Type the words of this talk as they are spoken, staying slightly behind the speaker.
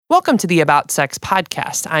Welcome to the About Sex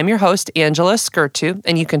podcast. I'm your host, Angela Skirtu,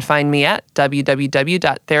 and you can find me at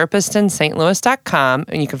www.therapistinstlouis.com,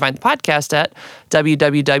 and you can find the podcast at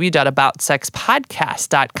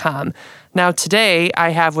www.aboutsexpodcast.com. Now, today, I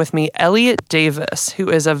have with me Elliot Davis, who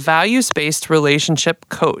is a values-based relationship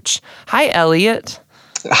coach. Hi, Elliot.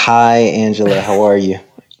 Hi, Angela. How are you?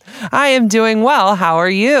 I am doing well. How are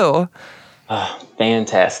you?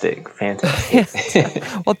 Fantastic.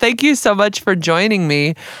 Well, thank you so much for joining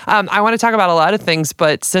me. I want to talk about a lot of things,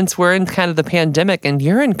 but since we're in kind of the pandemic and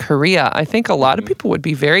you're in Korea, I think a lot of people would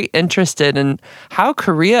be very interested in how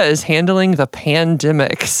Korea is handling the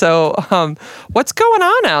pandemic. So what's going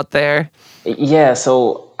on out there? Yeah,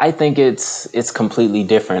 so I think it's completely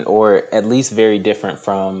different, or at least very different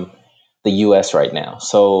from the U.S. right now.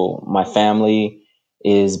 So my family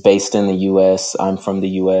is based in the U.S. I'm from the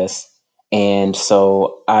U.S. And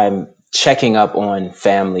so I'm checking up on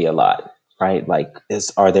family a lot, right? Like,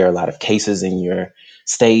 are there a lot of cases in your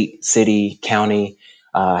state, city, county?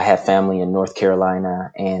 I have family in North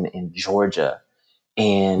Carolina and in Georgia.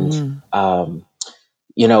 And,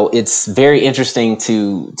 it's very interesting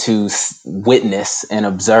to witness and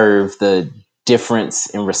observe the difference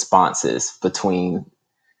in responses between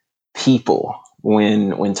people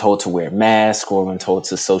when told to wear masks or when told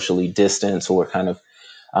to socially distance or kind of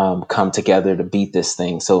come together to beat this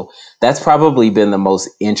thing. So that's probably been the most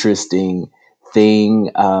interesting thing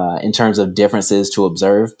in terms of differences to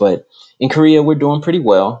observe. But in Korea, we're doing pretty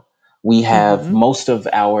well. We have most of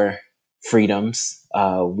our freedoms.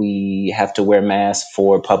 We have to wear masks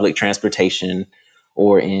for public transportation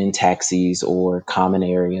or in taxis or common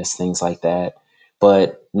areas, things like that.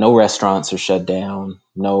 But no restaurants are shut down.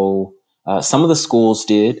 No, some of the schools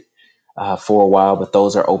did for a while, but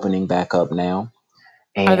those are opening back up now.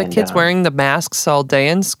 And, are the kids wearing the masks all day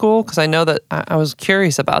in school? Because I know that I was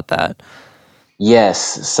curious about that. Yes.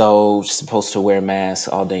 So you're supposed to wear masks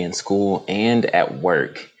all day in school and at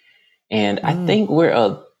work. And I think we're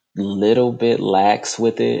a little bit lax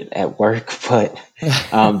with it at work, but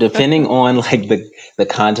depending on like the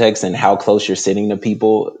context and how close you're sitting to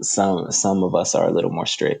people, some of us are a little more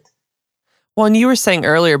strict. Well, and you were saying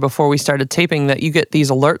earlier before we started taping that you get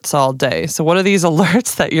these alerts all day. So what are these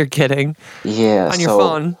alerts that you're getting on your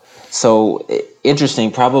phone? So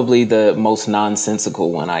interesting. Probably the most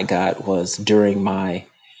nonsensical one I got was during my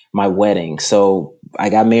wedding. So I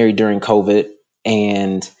got married during COVID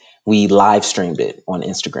and we live streamed it on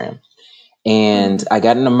Instagram. And I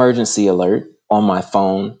got an emergency alert on my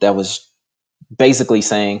phone that was basically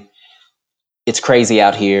saying, "It's crazy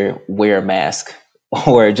out here, wear a mask."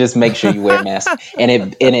 Or just make sure you wear a mask. And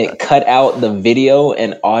it cut out the video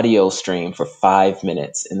and audio stream for 5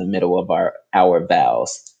 minutes in the middle of our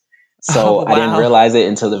vows. So I didn't realize it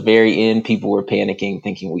until the very end. People were panicking,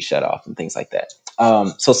 thinking we shut off and things like that.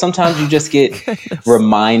 So sometimes you just get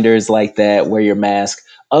reminders like that, wear your mask.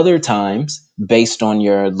 Other times, based on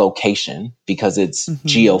your location, because it's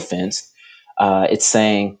geofenced, it's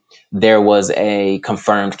saying there was a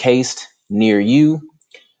confirmed case near you.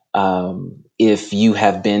 If you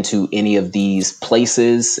have been to any of these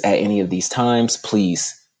places at any of these times,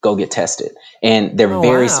 please go get tested. And they're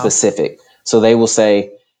very specific. So they will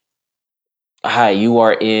say, "Hi, you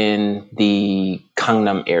are in the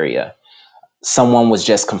Gangnam area. Someone was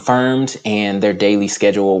just confirmed and their daily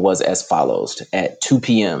schedule was as follows. At 2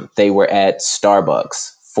 p.m., they were at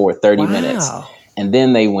Starbucks for 30 minutes. And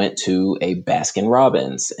then they went to a Baskin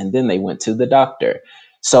Robbins. And then they went to the doctor."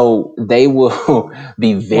 So they will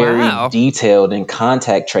be very detailed in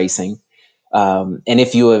contact tracing. And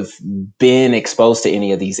if you have been exposed to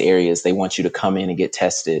any of these areas, they want you to come in and get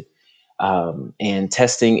tested. And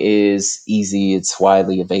testing is easy. It's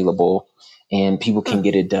widely available and people can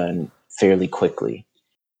get it done fairly quickly.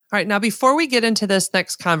 All right, now before we get into this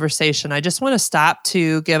next conversation, I just want to stop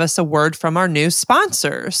to give us a word from our new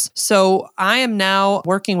sponsors. So I am now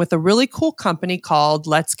working with a really cool company called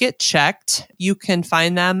Let's Get Checked. You can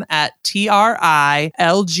find them at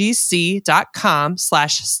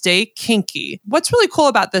trilgc.com/staykinky. What's really cool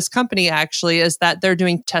about this company actually is that they're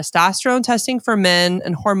doing testosterone testing for men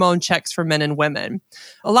and hormone checks for men and women.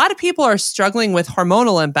 A lot of people are struggling with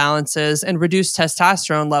hormonal imbalances and reduced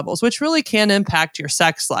testosterone levels, which really can impact your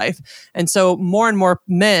sex life. And so more and more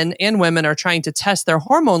men and women are trying to test their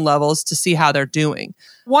hormone levels to see how they're doing.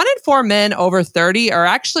 1 in 4 men over 30 are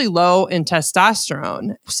actually low in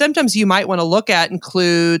testosterone. Symptoms you might want to look at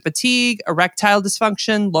include fatigue, erectile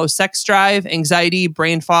dysfunction, low sex drive, anxiety,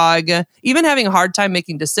 brain fog, even having a hard time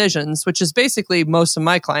making decisions, which is basically most of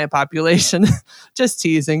my client population. Just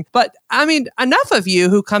teasing. But I mean, enough of you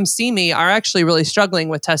who come see me are actually really struggling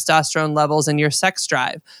with testosterone levels and your sex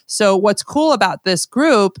drive. So what's cool about this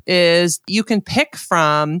group scoop is you can pick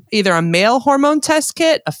from either a male hormone test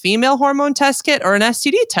kit, a female hormone test kit, or an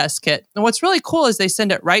STD test kit. And what's really cool is they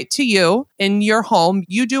send it right to you in your home.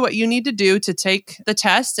 You do what you need to do to take the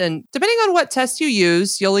test. And depending on what test you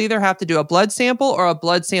use, you'll either have to do a blood sample or a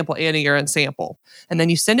blood sample and a urine sample. And then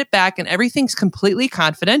you send it back and everything's completely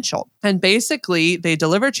confidential. And basically, they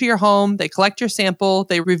deliver to your home, they collect your sample,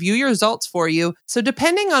 they review your results for you. So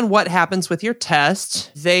depending on what happens with your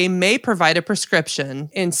test, they may provide a prescription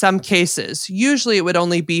in some cases. Usually it would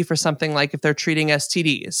only be for something like if they're treating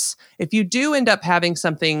STDs. If you do end up having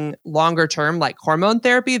something longer term like hormone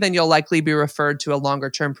therapy, then you'll likely be referred to a longer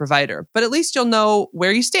term provider. But at least you'll know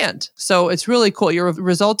where you stand. So it's really cool. Your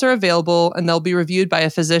results are available and they'll be reviewed by a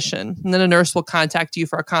physician. And then a nurse will contact you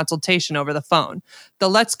for a consultation over the phone. The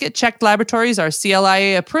Let's Get Checked laboratories are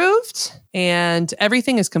CLIA approved and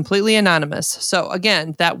everything is completely anonymous. So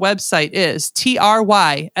again, that website is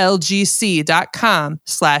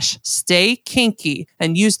trylgc.com/staykinky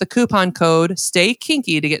and use the coupon code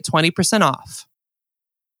STAYKINKY to get 20% off.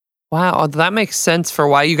 Wow, that makes sense for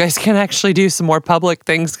why you guys can actually do some more public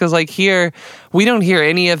things. Because like here, we don't hear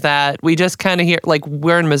any of that. We just kind of hear, like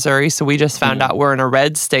we're in Missouri, so we just found out we're in a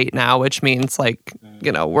red state now, which means like, you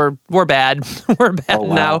know, we're bad. We're bad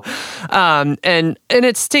now. And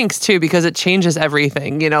it stinks too because it changes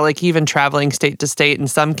everything. You know, like even traveling state to state in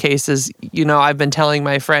some cases, you know, I've been telling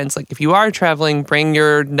my friends, like if you are traveling, bring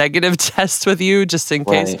your negative test with you just in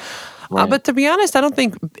case. Right. But to be honest, I don't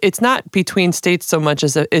think it's not between states so much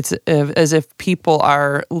as as if people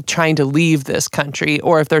are trying to leave this country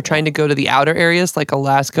or if they're trying to go to the outer areas like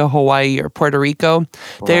Alaska, Hawaii, or Puerto Rico.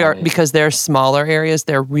 They are, because they're smaller areas,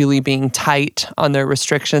 they're really being tight on their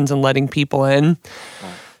restrictions and letting people in.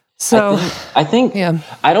 So I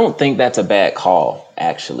don't think that's a bad call,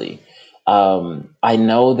 actually. I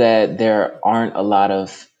know that there aren't a lot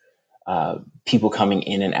of people coming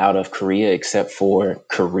in and out of Korea except for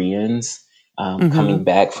Koreans coming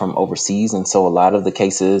back from overseas. And so a lot of the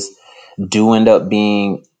cases do end up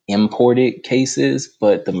being imported cases,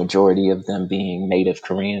 but the majority of them being native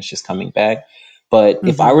Koreans just coming back. But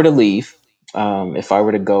if I were to leave, if I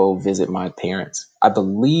were to go visit my parents, I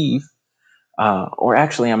believe, or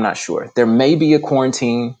actually I'm not sure, there may be a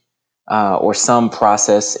quarantine or some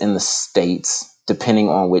process in the States, depending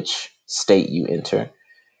on which state you enter.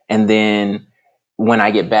 And then when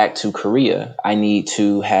I get back to Korea, I need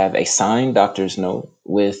to have a signed doctor's note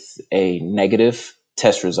with a negative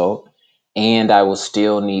test result, and I will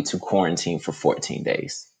still need to quarantine for 14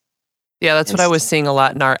 days. Yeah, that's what I was seeing a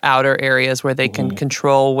lot in our outer areas where they can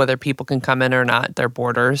control whether people can come in or not, their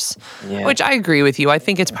borders, which I agree with you. I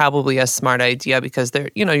think it's probably a smart idea because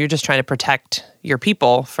you're just trying to protect your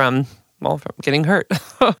people from getting hurt.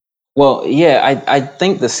 Well, yeah, I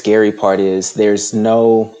think the scary part is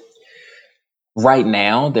right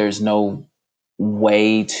now, there's no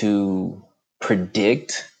way to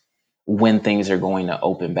predict when things are going to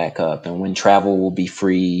open back up and when travel will be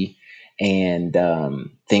free and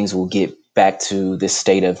things will get back to this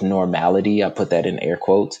state of normality. I put that in air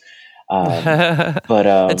quotes. But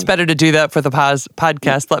it's better to do that for the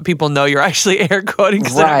podcast. Let people know you're actually air quoting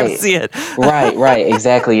because they're not going to see it. Right,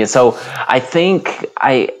 exactly. And so I think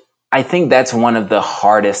that's one of the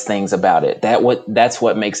hardest things about it. That's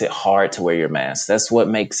what makes it hard to wear your mask. That's what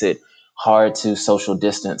makes it hard to social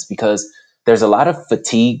distance because there's a lot of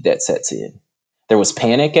fatigue that sets in. There was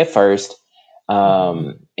panic at first,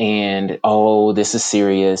 and this is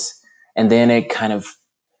serious. And then it kind of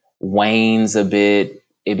wanes a bit.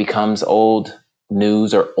 It becomes old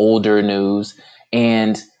news or older news.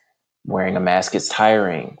 And wearing a mask gets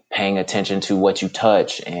tiring. Paying attention to what you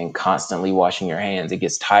touch and constantly washing your hands. It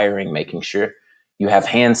gets tiring, making sure you have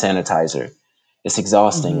hand sanitizer. It's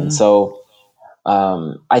exhausting. And so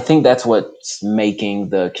I think that's what's making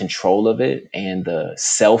the control of it and the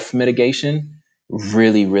self-mitigation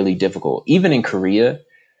really, really difficult. Even in Korea,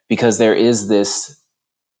 because there is this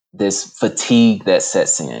fatigue that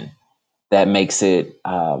sets in that makes it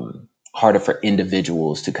harder for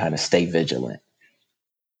individuals to kind of stay vigilant.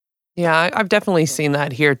 Yeah, I've definitely seen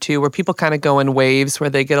that here too, where people kind of go in waves where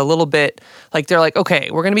they get a little bit like they're like, okay,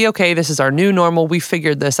 we're going to be okay. This is our new normal. We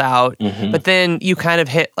figured this out. But then you kind of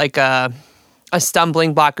hit like a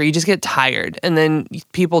stumbling block or you just get tired and then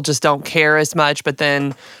people just don't care as much. But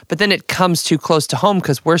then it comes too close to home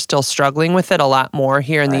because we're still struggling with it a lot more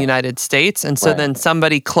here in the United States. And so then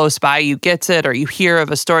somebody close by you gets it or you hear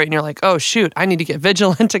of a story and you're like, oh, shoot, I need to get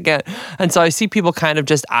vigilant again. And so I see people kind of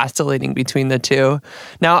just oscillating between the two.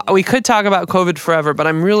 Now, we could talk about COVID forever, but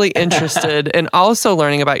I'm really interested in also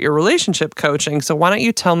learning about your relationship coaching. So why don't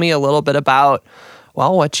you tell me a little bit about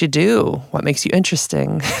well, what you do, what makes you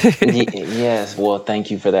interesting. Yes. Well, thank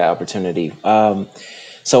you for that opportunity.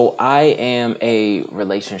 So I am a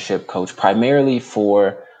relationship coach primarily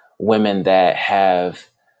for women that have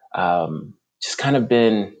just kind of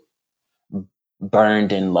been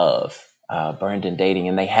burned in love, burned in dating,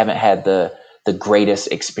 and they haven't had the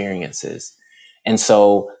greatest experiences. And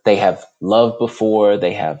so they have loved before,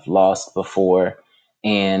 they have lost before,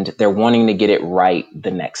 and they're wanting to get it right the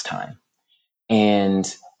next time.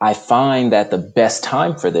 And I find that the best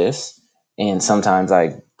time for this, and sometimes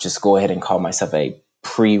I just go ahead and call myself a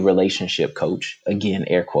pre-relationship coach, again,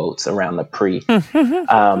 air quotes around the pre,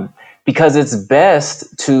 because it's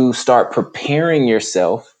best to start preparing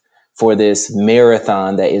yourself for this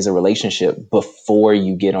marathon that is a relationship before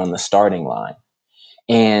you get on the starting line.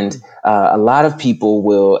 And a lot of people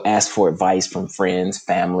will ask for advice from friends,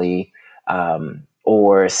 family,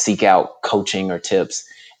 or seek out coaching or tips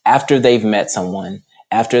after they've met someone,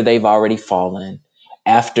 after they've already fallen,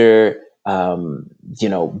 after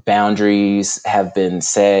boundaries have been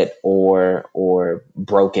set or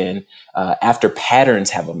broken, after patterns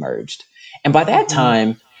have emerged. And by that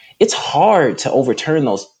time, it's hard to overturn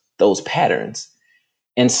those patterns.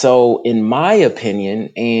 And so, in my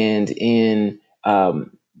opinion, and in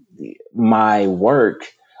my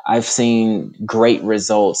work, I've seen great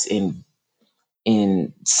results in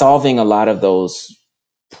solving a lot of those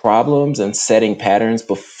problems and setting patterns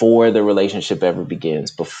before the relationship ever begins,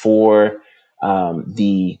 before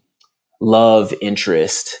the love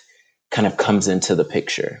interest kind of comes into the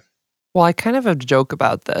picture. Well, I kind of have a joke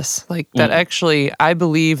about this, like that actually, I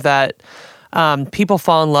believe that people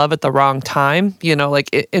fall in love at the wrong time. Like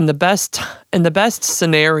in the best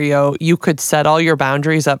scenario, you could set all your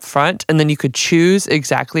boundaries up front and then you could choose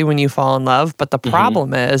exactly when you fall in love. But the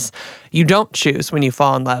problem is you don't choose when you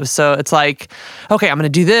fall in love. So it's like, okay, I'm going to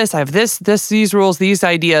do this. I have these rules, these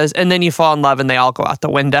ideas. And then you fall in love and they all go out the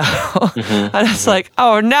window. And it's like,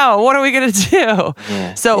 oh no, what are we going to do?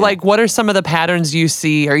 Like, what are some of the patterns you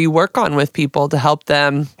see or you work on with people to help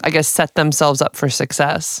them, I guess, set themselves up for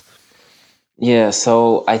success? Yeah,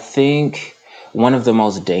 so I think one of the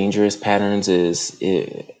most dangerous patterns is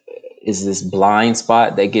this blind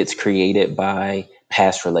spot that gets created by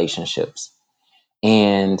past relationships.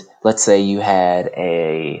 And let's say you had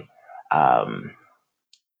an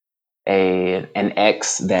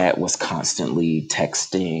ex that was constantly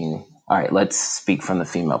texting. All right, let's speak from the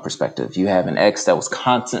female perspective. You have an ex that was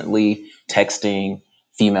constantly texting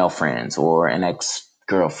female friends or an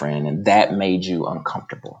ex-girlfriend, and that made you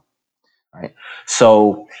uncomfortable. Right.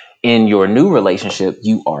 So in your new relationship,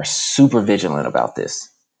 you are super vigilant about this.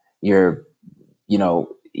 You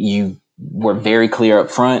were very clear up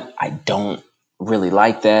front. I don't really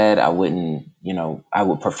like that. I wouldn't, I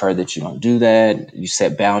would prefer that you don't do that. You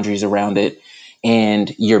set boundaries around it,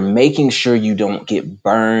 and you're making sure you don't get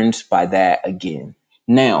burned by that again.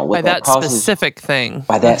 Now, what that causes, specific thing.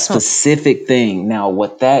 By that specific thing. Now,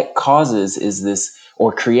 what that causes is this,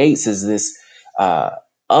 or creates is this,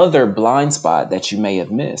 other blind spot that you may have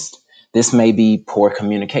missed. This may be poor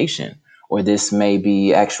communication, or this may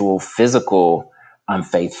be actual physical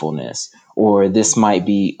unfaithfulness, or this might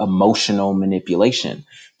be emotional manipulation.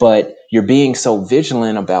 But you're being so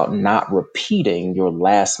vigilant about not repeating your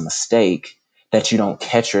last mistake that you don't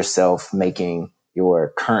catch yourself making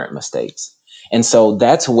your current mistakes. And so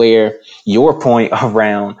that's where your point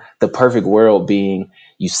around the perfect world being,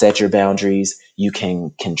 you set your boundaries, you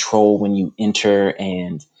can control when you enter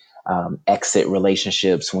and exit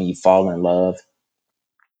relationships, when you fall in love.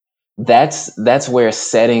 That's where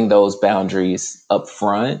setting those boundaries up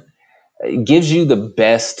front gives you the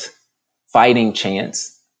best fighting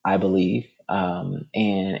chance, I believe.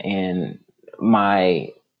 And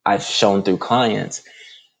I've shown through clients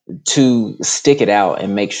to stick it out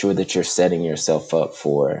and make sure that you're setting yourself up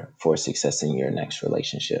for success in your next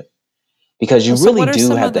relationship. Because you really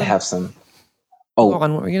do have to have some. Go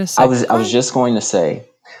on, what were you going to say? I was just going to say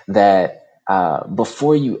that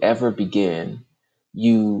before you ever begin,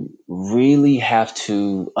 you really have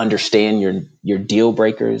to understand your deal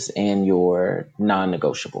breakers and your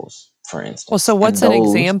non-negotiables, for instance. Well, so what's an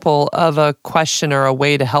example of a question or a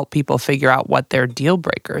way to help people figure out what their deal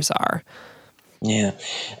breakers are? Yeah,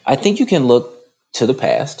 I think you can look to the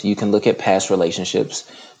past. You can look at past relationships,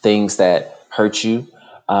 things that hurt you.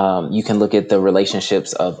 You can look at the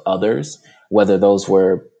relationships of others, whether those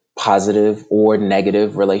were positive or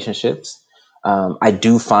negative relationships. I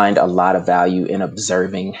do find a lot of value in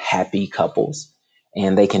observing happy couples,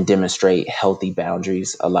 and they can demonstrate healthy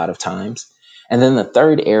boundaries a lot of times. And then the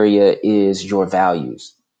third area is your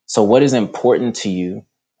values. So what is important to you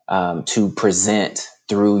to present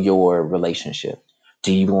through your relationship?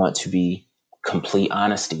 Do you want to be complete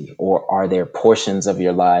honesty, or are there portions of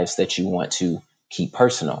your lives that you want to keep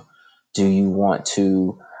personal? Do you want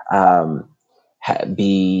to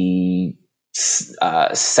be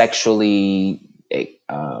sexually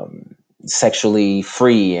sexually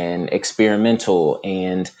free and experimental,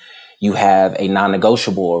 and you have a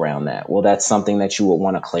non-negotiable around that? Well, that's something that you would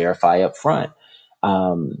want to clarify up front.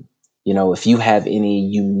 If you have any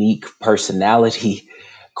unique personality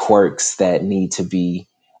quirks that need to be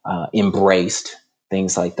embraced,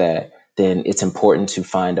 things like that, then it's important to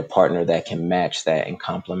find a partner that can match that and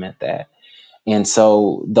complement that. And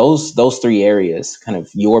so those three areas, kind of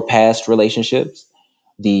your past relationships,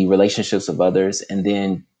 the relationships of others, and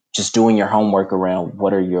then just doing your homework around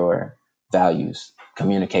what are your values: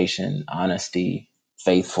 communication, honesty,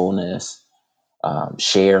 faithfulness,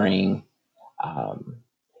 sharing.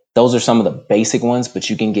 Those are some of the basic ones, but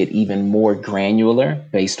you can get even more granular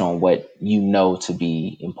based on what you know to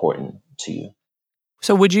be important to you.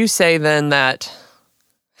 So would you say then that,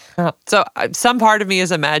 some part of me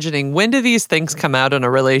is imagining, when do these things come out in a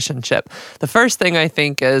relationship? The first thing I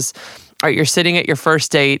think is, all right, you're sitting at your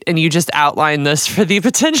first date and you just outline this for the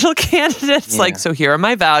potential candidates. Yeah. Like, so here are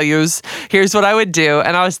my values. Here's what I would do.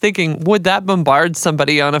 And I was thinking, would that bombard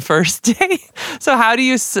somebody on a first date? So how do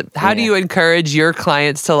you encourage your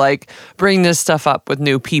clients to like bring this stuff up with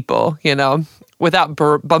new people, without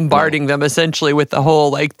bombarding them essentially with the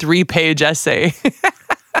whole like 3-page essay?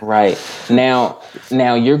 Right. Now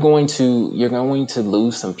you're going to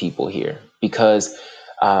lose some people here, because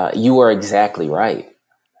you are exactly right.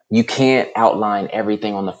 You can't outline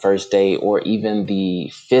everything on the first date or even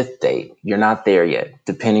the 5th date. You're not there yet.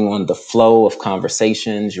 Depending on the flow of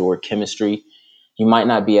conversations, your chemistry, you might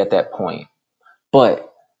not be at that point.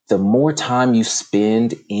 But the more time you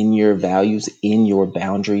spend in your values, in your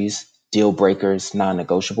boundaries, deal breakers,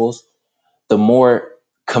 non-negotiables, the more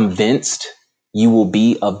convinced you will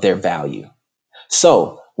be of their value.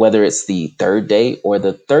 So whether it's the 3rd date or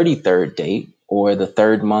the 33rd date or the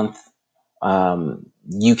 3rd month,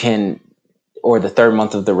 or the 3rd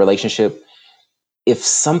month of the relationship, if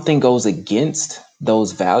something goes against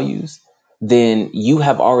those values, then you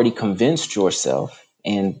have already convinced yourself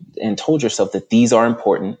and told yourself that these are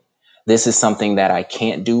important. This is something that I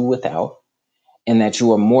can't do without, and that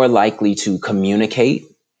you are more likely to communicate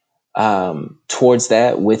towards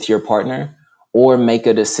that with your partner, or make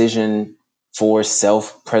a decision for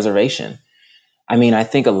self-preservation. I mean, I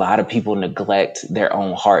think a lot of people neglect their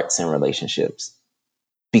own hearts in relationships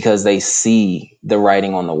because they see the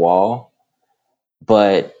writing on the wall,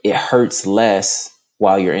 but it hurts less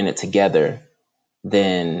while you're in it together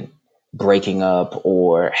than breaking up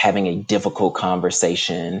or having a difficult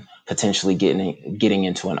conversation, potentially getting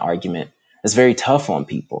into an argument. It's very tough on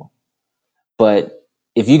people. But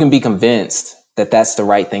if you can be convinced that that's the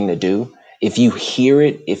right thing to do, if you hear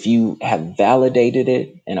it, if you have validated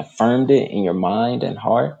it and affirmed it in your mind and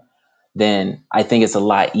heart, then I think it's a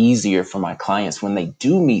lot easier for my clients when they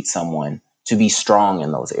do meet someone to be strong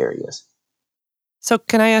in those areas. So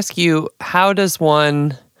can I ask you, how does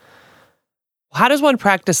one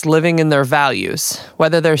practice living in their values,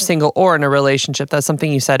 whether they're single or in a relationship? That's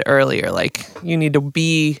something you said earlier, like you need to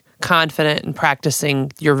be confident in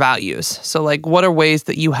practicing your values. So like, what are ways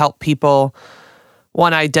that you help people,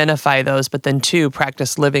 one, identify those, but then two,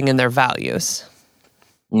 practice living in their values?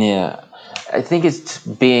 Yeah, I think it's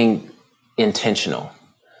being intentional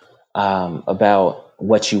about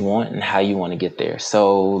what you want and how you want to get there.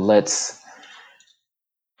 So let's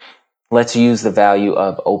use the value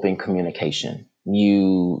of open communication.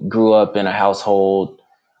 You grew up in a household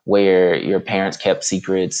where your parents kept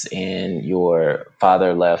secrets and your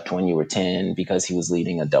father left when you were 10 because he was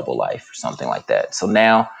leading a double life or something like that. So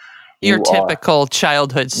now your typical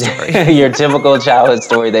childhood story. Your typical childhood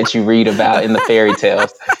story that you read about in the fairy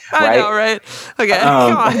tales, right? I know, right? Okay,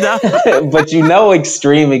 come on now. But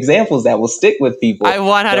extreme examples that will stick with people. I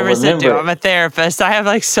 100% do. I'm a therapist. I have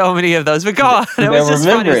like so many of those. But go on. It was just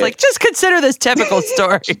funny. It's like, just consider this typical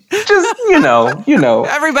story. Just, you know.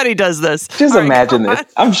 Everybody does this. Just imagine this.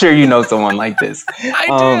 I'm sure you know someone like this.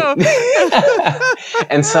 I do.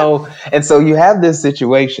 And so you have this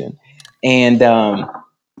situation, and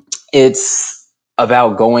it's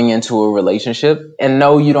about going into a relationship. And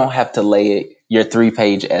no, you don't have to lay your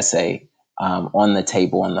 3-page essay on the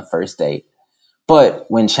table on the first date. But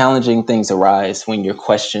when challenging things arise, when you're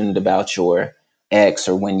questioned about your ex,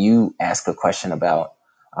 or when you ask a question about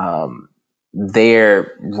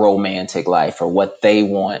their romantic life or what they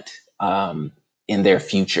want in their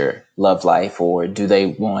future love life, or do they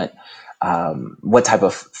want what type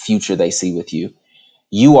of future they see with you,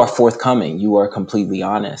 you are forthcoming. You are completely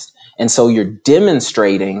honest. And so you're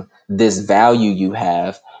demonstrating this value you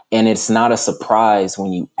have, and it's not a surprise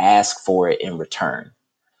when you ask for it in return.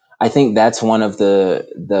 I think that's one of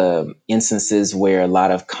the instances where a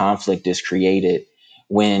lot of conflict is created,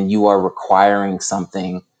 when you are requiring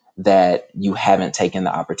something that you haven't taken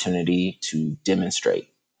the opportunity to demonstrate.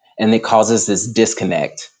 And it causes this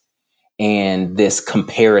disconnect and this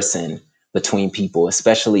comparison between people,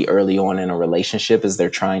 especially early on in a relationship as they're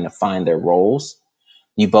trying to find their roles.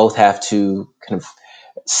 You both have to kind of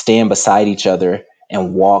stand beside each other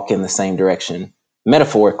and walk in the same direction,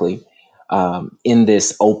 metaphorically, in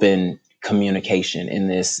this open communication, in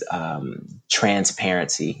this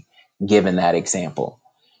transparency, given that example.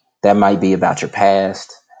 That might be about your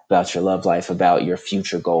past, about your love life, about your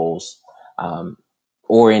future goals,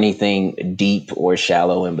 or anything deep or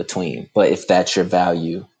shallow in between. But if that's your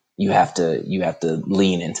value, you have to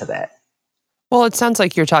lean into that. Well, it sounds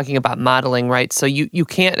like you're talking about modeling, right? So you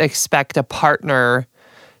can't expect a partner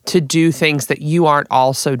to do things that you aren't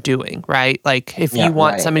also doing, right? Like if you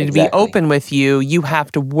want somebody to be open with you, you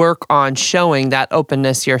have to work on showing that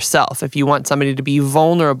openness yourself. If you want somebody to be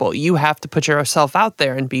vulnerable, you have to put yourself out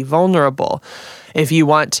there and be vulnerable. If you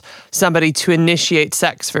want somebody to initiate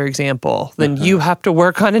sex, for example, then you have to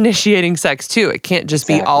work on initiating sex too. It can't just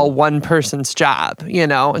be all one person's job, you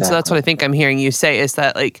know? And so that's what I think I'm hearing you say, is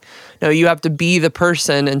that, like, no, you have to be the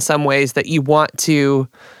person in some ways that you want to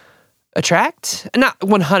attract, not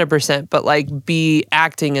 100%, but like be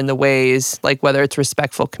acting in the ways, like whether it's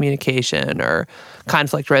respectful communication or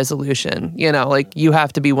conflict resolution, you know, like you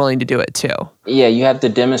have to be willing to do it too. Yeah, you have to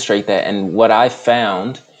demonstrate that. And what I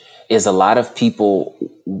found is a lot of people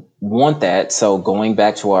want that. So going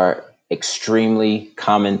back to our extremely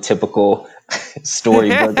common, typical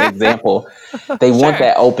storybook example, they want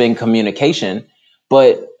that open communication,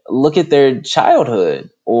 but look at their childhood,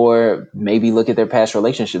 or maybe look at their past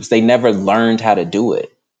relationships. They never learned how to do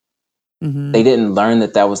it. Mm-hmm. They didn't learn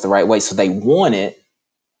that that was the right way. So they want it,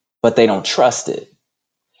 but they don't trust it.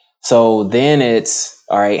 So then it's,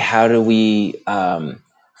 all right, how do we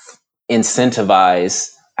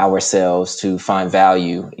incentivize ourselves to find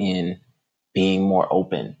value in being more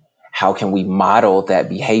open? How can we model that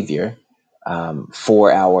behavior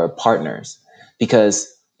for our partners? Because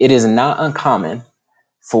it is not uncommon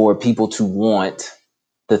for people to want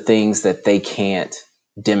the things that they can't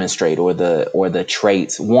demonstrate, or the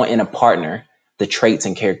traits, want in a partner the traits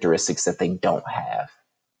and characteristics that they don't have.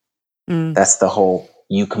 That's the whole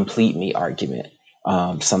 "you complete me" argument.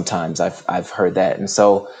 Sometimes I've heard that, and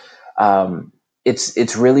so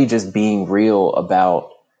it's really just being real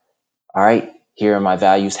about, all right, here are my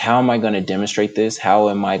values. How am I going to demonstrate this? How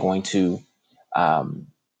am I going to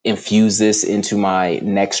infuse this into my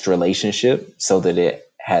next relationship so that it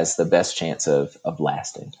has the best chance of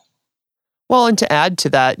lasting? Well, and to add to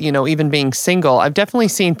that, you know, even being single, I've definitely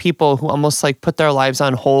seen people who almost like put their lives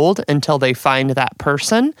on hold until they find that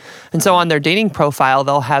person. And so on their dating profile,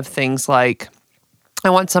 they'll have things like, I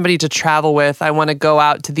want somebody to travel with, I want to go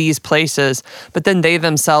out to these places, but then they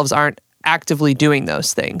themselves aren't actively doing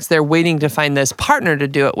those things. They're waiting to find this partner to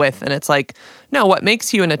do it with. And it's like, no, what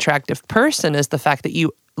makes you an attractive person is the fact that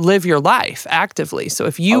you live your life actively. So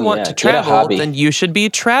if you want to travel, then you should be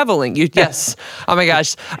traveling. Yes. Oh my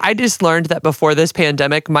gosh. I just learned that before this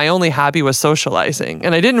pandemic, my only hobby was socializing,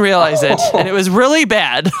 and I didn't realize it. And it was really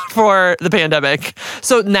bad for the pandemic.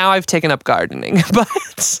 So now I've taken up gardening.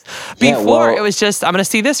 But before it was just, I'm going to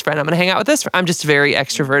see this friend, I'm going to hang out with this friend. I'm just very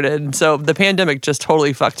extroverted. So the pandemic just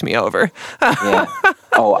totally fucked me over. Yeah.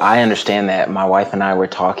 Oh, I understand that. My wife and I were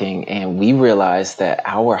talking, and we realized that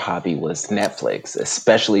our hobby was Netflix,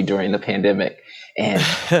 especially during the pandemic. And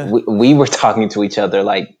we were talking to each other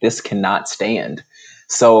like, this cannot stand.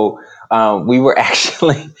 So we were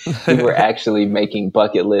actually making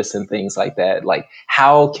bucket lists and things like that. Like,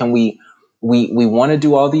 how can we want to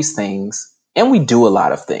do all these things, and we do a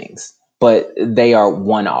lot of things, but they are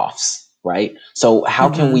one-offs, right? So how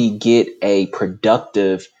can we get a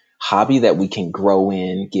productive hobby that we can grow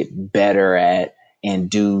in, get better at,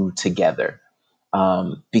 and do together?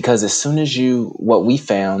 Because as soon as what we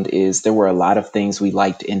found is there were a lot of things we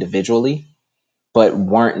liked individually, but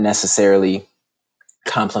weren't necessarily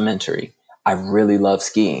complementary. I really love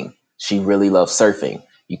skiing. She really loves surfing.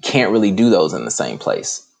 You can't really do those in the same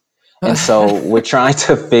place. And so we're trying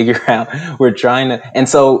to figure out, and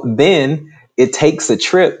so then it takes a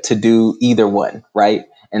trip to do either one, right?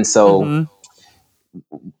 And so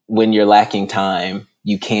when you're lacking time,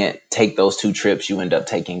 you can't take those two trips, you end up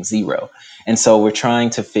taking 0. And so we're trying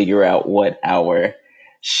to figure out what our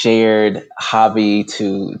shared hobby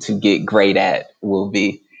to get great at will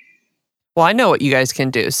be. Well, I know what you guys can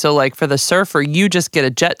do. So, like for the surfer, you just get a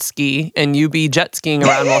jet ski and you be jet skiing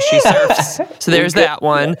around while she surfs. So there's that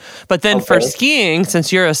one. But then for skiing,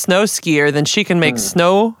 since you're a snow skier, then she can make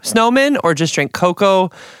snowmen or just drink cocoa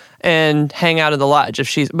and hang out in the lodge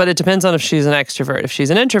but it depends on if she's an extrovert. If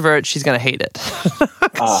she's an introvert, she's gonna hate it.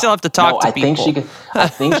 She'll have to talk to people. I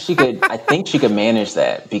think she could manage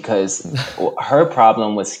that, because her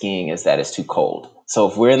problem with skiing is that it's too cold. So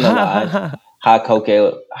if we're in the lodge, hot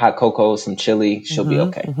cocoa, some chili, she'll be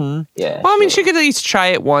okay. Yeah. Well, I mean, she could at least try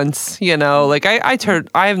it once, Like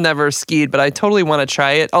I've never skied, but I totally want to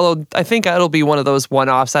try it. Although I think it'll be one of those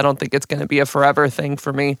one-offs. I don't think it's going to be a forever thing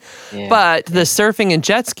for me. Yeah. But the surfing and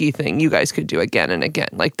jet ski thing, you guys could do again and again.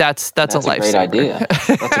 Like that's a lifesaver. Great idea.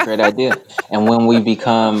 That's a great idea. And when we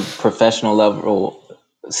become professional level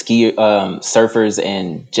surfers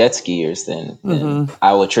and jet skiers, then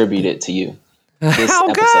I will attribute it to you.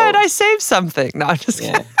 How good! I saved something. No, I'm just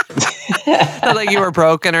kidding. Not like you were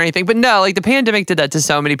broken or anything. But no, like the pandemic did that to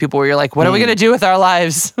so many people where you're like, what are we going to do with our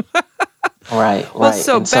lives? Right. Well,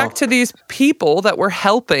 so back to these people that we're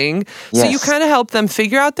helping. Yes. So you kind of help them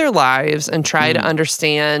figure out their lives and try to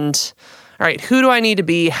understand, all right, who do I need to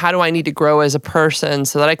be? How do I need to grow as a person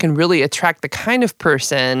so that I can really attract the kind of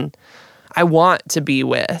person I want to be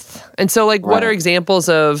with? And so like, what are examples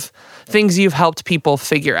of things you've helped people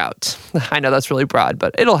figure out? I know that's really broad,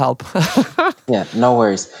 but it'll help. Yeah, no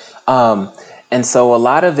worries. And so a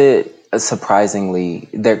lot of it, surprisingly,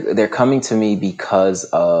 they're coming to me because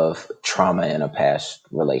of trauma in a past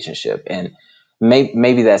relationship. And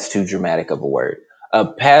maybe that's too dramatic of a word. A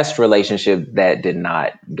past relationship that did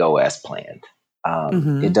not go as planned.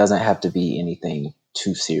 It doesn't have to be anything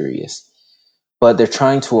too serious, but they're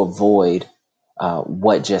trying to avoid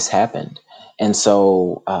what just happened. And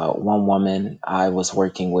so one woman I was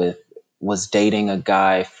working with was dating a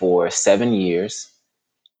guy for 7 years.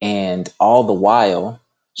 And all the while,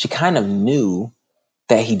 she kind of knew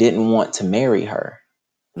that he didn't want to marry her.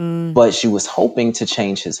 But she was hoping to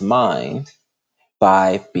change his mind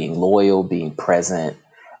by being loyal, being present,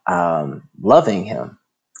 loving him.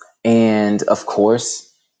 And of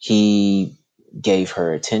course, he gave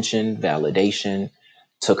her attention, validation,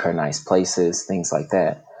 took her nice places, things like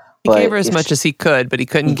that. He gave her as much as he could, but he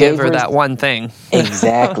couldn't give her that one thing.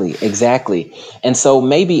 Exactly. And so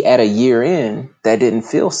maybe at a year in, that didn't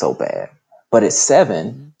feel so bad. But at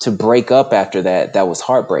 7, to break up after that was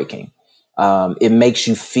heartbreaking. It makes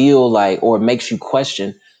you feel like, or it makes you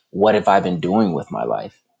question, what have I been doing with my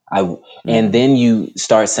life? And then you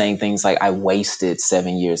start saying things like, I wasted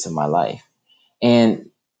 7 years of my life.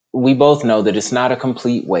 And we both know that it's not a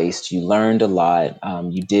complete waste. You learned a lot.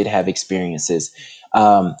 You did have experiences.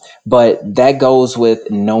 But that goes with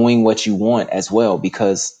knowing what you want as well,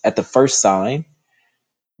 because at the first sign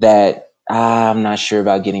that I'm not sure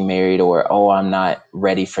about getting married, or, I'm not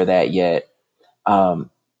ready for that yet,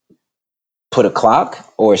 put a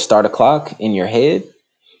clock or start a clock in your head.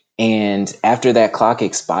 And after that clock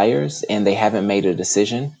expires and they haven't made a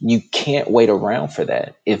decision, you can't wait around for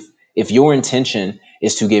that. If your intention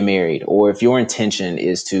is to get married, or if your intention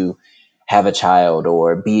is to have a child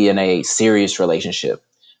or be in a serious relationship,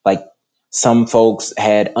 like some folks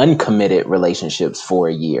had uncommitted relationships for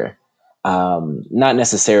a year, not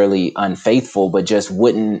necessarily unfaithful, but just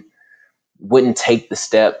wouldn't take the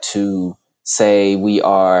step to say we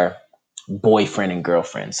are boyfriend and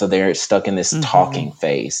girlfriend. So they're stuck in this talking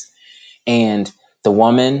phase. And the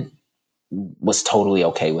woman was totally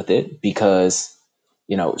okay with it because,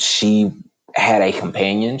 she had a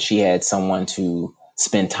companion. She had someone to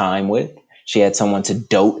spend time with. She had someone to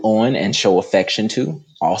dote on and show affection to.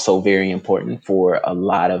 Also very important for a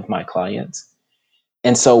lot of my clients.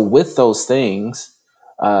 And so with those things,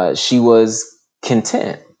 she was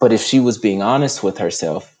content. But if she was being honest with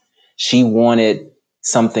herself, she wanted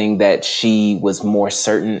something that she was more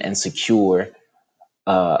certain and secure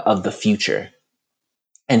of the future.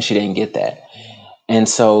 And she didn't get that. And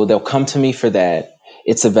so they'll come to me for that.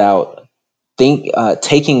 It's about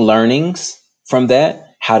taking learnings from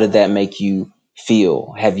that. How did that make you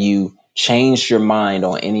feel? Have you changed your mind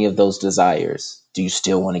on any of those desires? Do you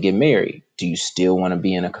still want to get married? Do you still want to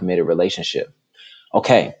be in a committed relationship?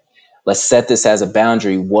 Okay, let's set this as a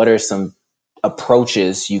boundary. What are some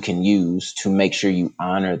approaches you can use to make sure you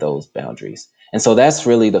honor those boundaries? And so that's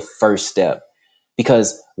really the first step,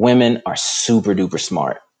 because women are super duper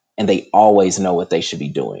smart and they always know what they should be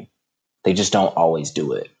doing. They just don't always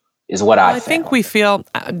do it, is what I think we feel,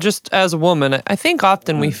 just as a woman, I think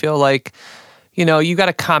often we feel like, you got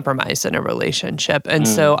to compromise in a relationship. And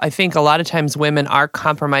so I think a lot of times women are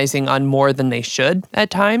compromising on more than they should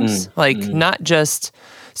at times, not just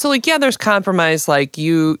So like, yeah, there's compromise. Like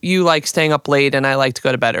you like staying up late and I like to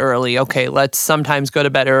go to bed early. Okay, let's sometimes go to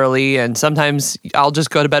bed early and sometimes I'll just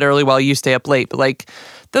go to bed early while you stay up late. But like,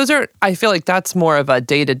 I feel like that's more of a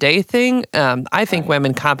day-to-day thing. I think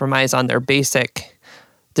women compromise on their basic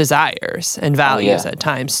desires and values at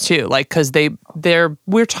times too. Like, cause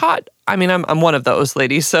we're taught, I mean, I'm one of those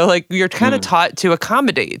ladies. So like you're kind of taught to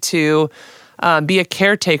accommodate, to be a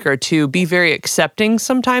caretaker, to be very accepting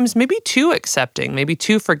sometimes, maybe too accepting, maybe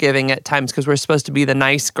too forgiving at times because we're supposed to be the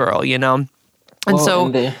nice girl, you know? And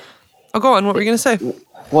go on. What were you going to say?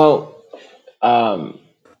 Well,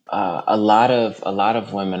 a lot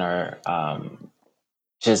of women are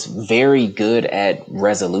just very good at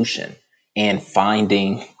resolution and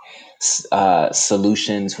finding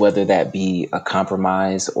solutions, whether that be a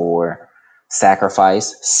compromise or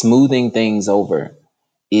sacrifice. Smoothing things over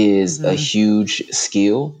is a huge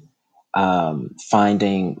skill.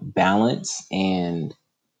 Finding balance and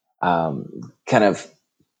kind of,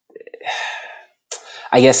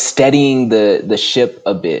 I guess, steadying the ship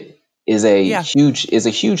a bit is a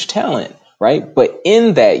huge talent, right? But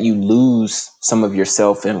in that, you lose some of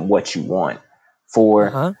yourself and what you want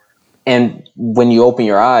for. And when you open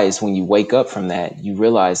your eyes, when you wake up from that, you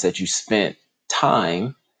realize that you spent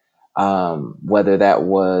time, whether that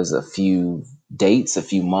was a few dates, a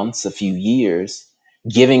few months, a few years,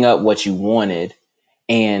 giving up what you wanted.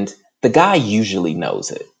 And the guy usually knows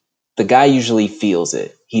it. The guy usually feels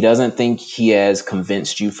it. He doesn't think he has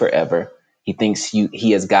convinced you forever. He thinks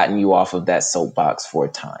he has gotten you off of that soapbox for a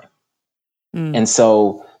time. And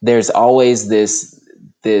so there's always this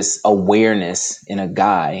awareness in a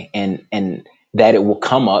guy and that it will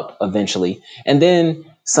come up eventually. And then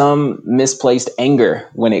some misplaced anger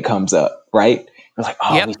when it comes up, right? We're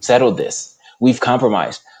like, we settled this. We've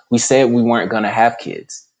compromised. We said we weren't going to have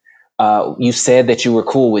kids. You said that you were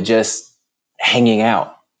cool with just hanging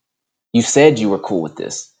out. You said you were cool with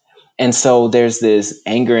this. And so there's this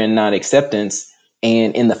anger and non-acceptance.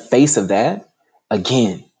 And in the face of that,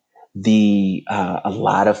 again, a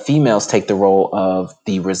lot of females take the role of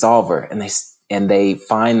the resolver, and they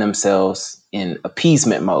find themselves in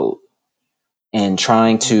appeasement mode and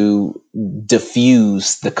trying to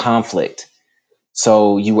diffuse the conflict.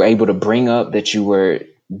 So you were able to bring up that you were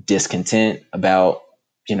discontent about,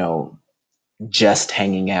 just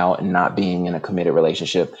hanging out and not being in a committed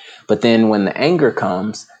relationship. But then when the anger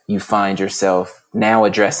comes, you find yourself now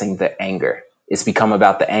addressing the anger. It's become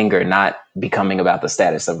about the anger, not becoming about the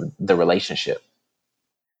status of the relationship.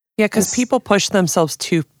 Yeah, because people push themselves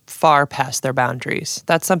too far past their boundaries.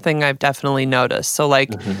 That's something I've definitely noticed. So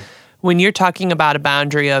like when you're talking about a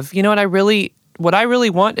boundary of, what I really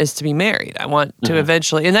want is to be married. I want to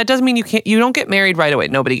eventually, and that doesn't mean you don't get married right away.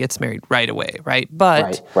 Nobody gets married right away, right?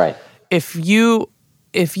 But right. If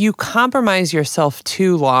you compromise yourself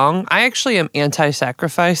too long, I actually am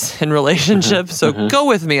anti-sacrifice in relationships, so go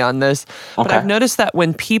with me on this. Okay. But I've noticed that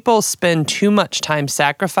when people spend too much time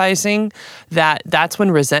sacrificing, that's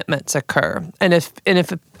when resentments occur. And if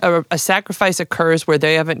a sacrifice occurs where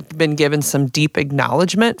they haven't been given some deep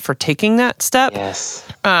acknowledgement for taking that step,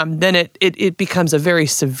 then it becomes a very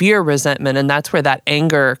severe resentment, and that's where that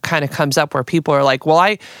anger kind of comes up, where people are like, well,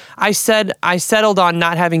 I said I settled on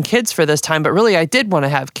not having kids for this time, but really I did want to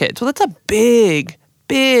have kids. Well, that's a big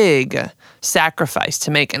sacrifice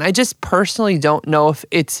to make. And I just personally don't know if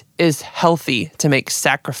it is healthy to make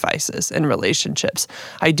sacrifices in relationships.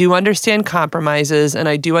 I do understand compromises and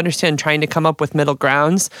I do understand trying to come up with middle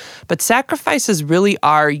grounds, but sacrifices really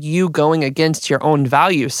are you going against your own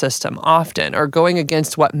value system often, or going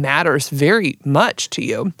against what matters very much to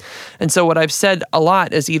you. And so what I've said a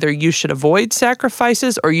lot is either you should avoid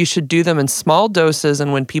sacrifices or you should do them in small doses.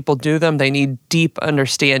 And when people do them, they need deep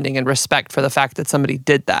understanding and respect for the fact that somebody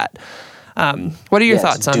did that. What are your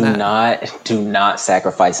thoughts on that? Do not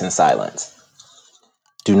sacrifice in silence.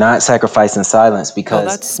 Do not sacrifice in silence, because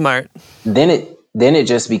that's smart. Then it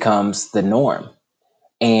just becomes the norm.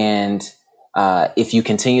 And if you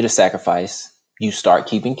continue to sacrifice, you start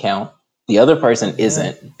keeping count. The other person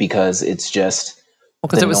isn't, because it's just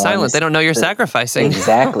because it was silent. They don't know you're sacrificing.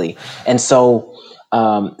 Exactly. And so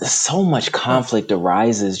so much conflict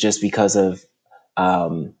arises just because of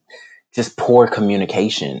just poor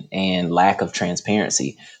communication and lack of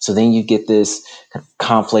transparency. So then you get this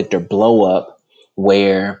conflict or blow up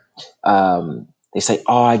where they say,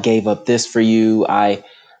 oh, I gave up this for you.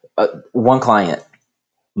 One client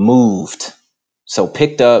moved. So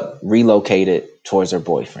picked up, relocated towards her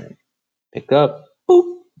boyfriend. Picked up,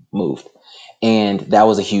 boop, moved. And that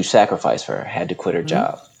was a huge sacrifice for her. Had to quit her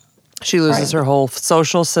job. She loses her whole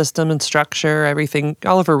social system and structure, everything,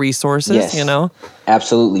 all of her resources, Yes,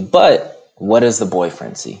 absolutely. But what does the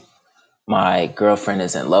boyfriend see? My girlfriend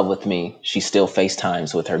is in love with me. She still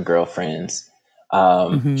FaceTimes with her girlfriends.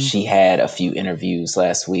 Mm-hmm. She had a few interviews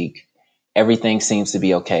last week. Everything seems to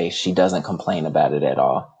be okay. She doesn't complain about it at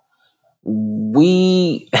all.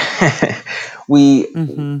 We we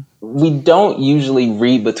Mm-hmm. we don't usually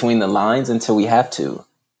read between the lines until we have to.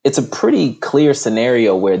 It's a pretty clear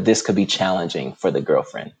scenario where this could be challenging for the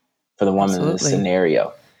girlfriend, for the woman in this Absolutely.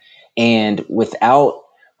 scenario. And without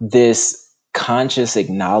this conscious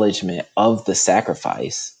acknowledgement of the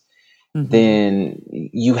sacrifice, Mm-hmm. then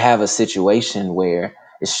you have a situation where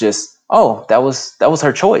it's just, oh, that was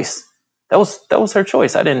her choice. That was her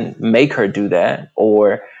choice. I didn't make her do that,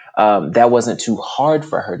 or that wasn't too hard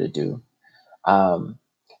for her to do. Um,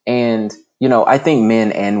 and I think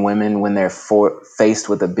men and women, when they're faced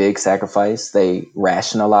with a big sacrifice, they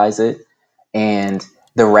rationalize it, and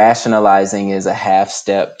the rationalizing is a half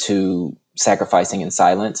step to sacrificing in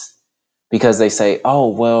silence, because they say, "Oh,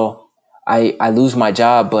 well, I lose my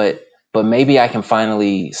job, but maybe I can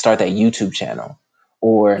finally start that YouTube channel,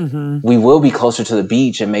 or Mm-hmm. we will be closer to the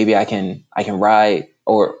beach, and maybe I can ride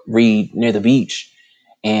or read near the beach."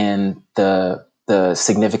 And the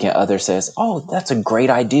significant other says, "Oh, that's a great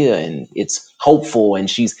idea, and it's hopeful," and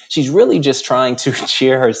she's really just trying to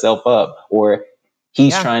cheer herself up, or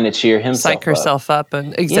he's Yeah. trying to cheer Psych himself up. herself up,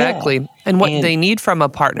 and Yeah, exactly. And what and they need from a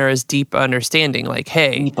partner is deep understanding. Like,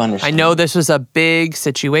 hey, deep I know understanding. this was a big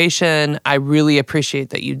situation. I really appreciate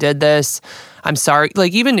that you did this. I'm sorry.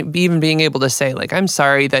 Like, even being able to say, like, I'm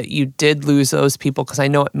sorry that you did lose those people because I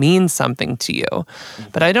know it means something to you.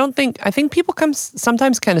 But I think people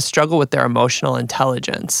sometimes kind of struggle with their emotional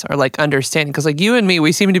intelligence or like understanding. Because like you and me,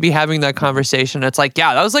 we seem to be having that conversation. It's like,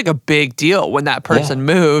 yeah, that was like a big deal when that Yeah. person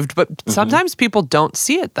moved. But Hmm. sometimes people don't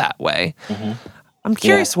see it that way. Hmm. I'm Yeah.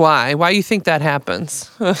 curious why you think that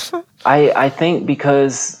happens. I think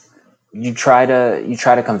because you try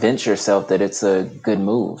to convince yourself that it's a good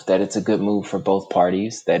move, that it's a good move for both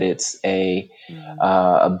parties, that it's a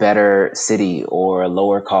better city or a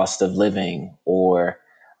lower cost of living, or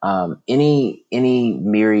any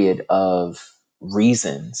myriad of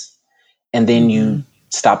reasons, and then Mm-hmm. you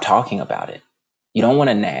stop talking about it. You don't want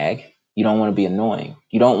to nag. You don't want to be annoying.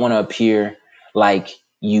 You don't want to appear like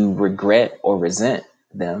you regret or resent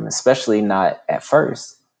them, especially not at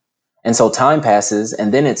first. And so time passes,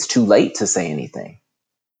 and then it's too late to say anything.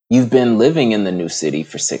 You've been living in the new city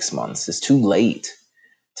for 6 months. It's too late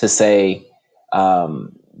to say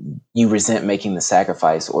um, you resent making the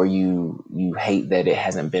sacrifice, or you hate that it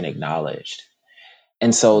hasn't been acknowledged.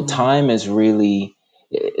 And so Mm-hmm. time is really,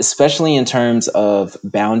 especially in terms of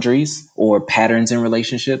boundaries or patterns in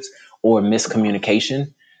relationships or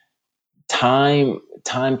miscommunication, time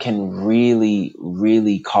can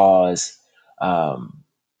really cause um,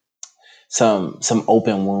 some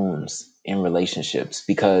open wounds in relationships,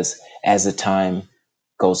 because as the time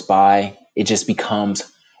goes by, it just becomes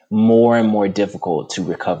more and more difficult to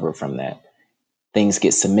recover from that. Things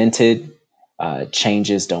get cemented,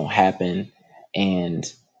 changes don't happen, and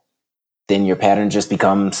then your pattern just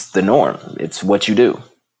becomes the norm. It's what you do.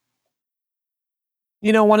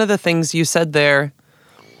 You know, one of the things you said there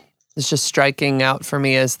is just striking out for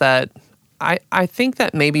me is that I think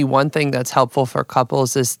that maybe one thing that's helpful for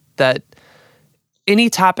couples is that any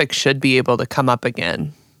topic should be able to come up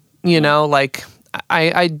again. You Mm. know, like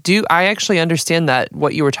I actually understand that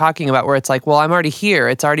what you were talking about where it's like, well, I'm already here.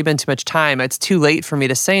 It's already been too much time. It's too late for me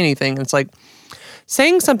to say anything. It's like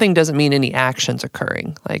saying something doesn't mean any actions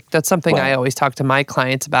occurring. Like that's something I Right. always talk to my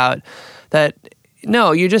clients about that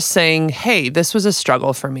no, you're just saying, "Hey, this was a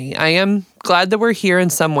struggle for me. I am glad that we're here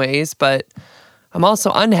in some ways, but I'm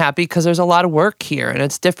also unhappy because there's a lot of work here and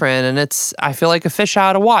it's different and I feel like a fish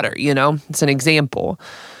out of water, you know? It's an example.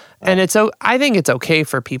 And Right. I think it's okay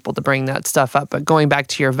for people to bring that stuff up. But going back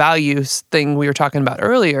to your values thing we were talking about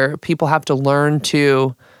earlier, people have to learn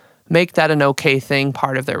to make that an okay thing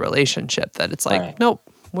part of their relationship. That it's like, Right. nope,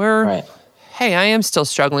 Right. hey, I am still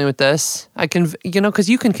struggling with this. I can, because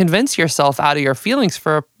you can convince yourself out of your feelings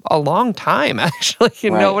for a long time, actually.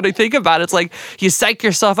 Right. When I think about it, it's like you psych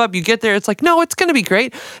yourself up, you get there, it's like, no, it's going to be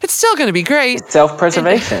great. It's still going to be great. It's And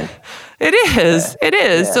self-preservation. it Yeah. is. It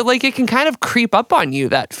is. Yeah. So, like, it can kind of creep up on you,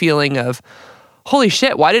 that feeling of, holy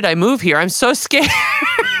shit, why did I move here? I'm so scared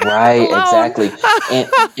Right, alone. exactly.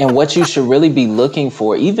 And what you should really be looking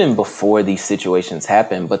for, even before these situations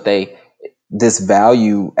happen, but this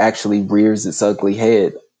value actually rears its ugly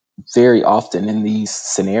head very often in these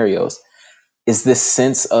scenarios, is this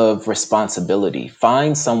sense of responsibility.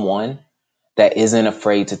 Find someone that isn't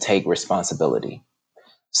afraid to take responsibility.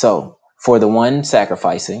 So for the one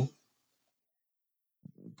sacrificing,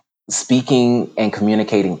 speaking and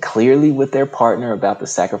communicating clearly with their partner about the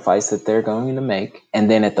sacrifice that they're going to make. And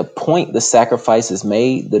then at the point the sacrifice is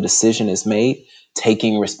made, the decision is made,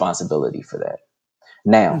 taking responsibility for that.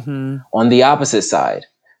 Now, on the opposite side,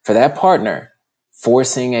 for that partner,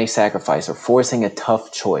 forcing a sacrifice or forcing a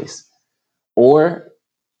tough choice or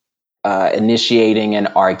initiating an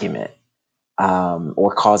argument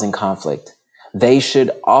or causing conflict, they should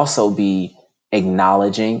also be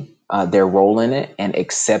acknowledging their role in it and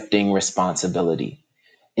accepting responsibility.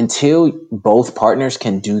 Until both partners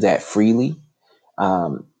can do that freely,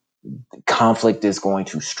 conflict is going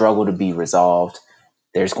to struggle to be resolved.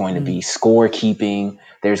 There's going to be scorekeeping.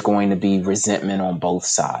 There's going to be resentment on both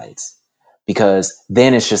sides, because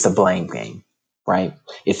then it's just a blame game, right?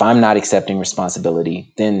 If I'm not accepting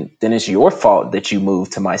responsibility, then it's your fault that you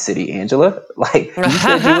moved to my city, Angela. Like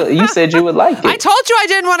you said you would like it. I told you I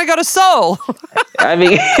didn't want to go to Seoul. I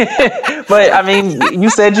mean, but I mean,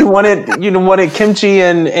 you said you wanted kimchi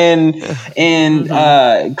and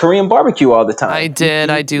Korean barbecue all the time. I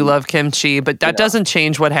did. I do love kimchi, but that doesn't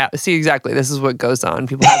change what happens. See, exactly. This is what goes on.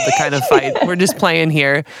 People have the kind of fight. We're just playing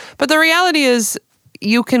here. But the reality is,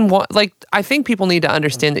 you can want, like, I think people need to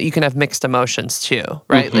understand that you can have mixed emotions too,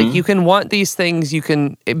 right? Like, you can want these things, you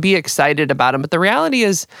can be excited about them, but the reality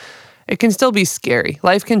is, it can still be scary.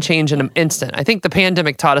 Life can change in an instant. I think the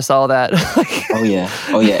pandemic taught us all that. Oh yeah.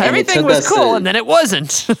 Everything was cool, and then it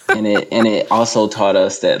wasn't. and it also taught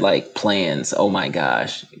us that, like, plans, oh my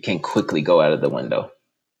gosh, can quickly go out of the window.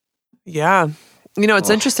 Yeah. You know, it's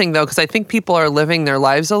interesting, though, because I think people are living their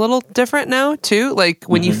lives a little different now, too. Like,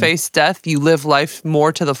 when you face death, you live life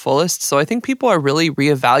more to the fullest. So I think people are really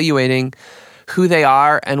reevaluating who they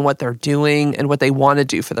are and what they're doing and what they want to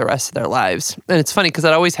do for the rest of their lives. And it's funny because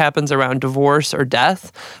that always happens around divorce or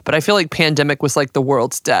death. But I feel like pandemic was like the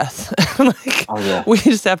world's death. We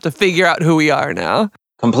just have to figure out who we are now.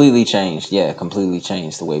 Completely changed. Yeah, completely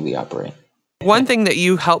changed the way we operate. One thing that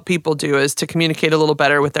you help people do is to communicate a little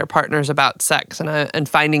better with their partners about sex and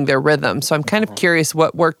finding their rhythm. So I'm kind of curious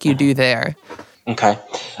what work you do there. Okay.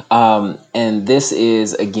 And this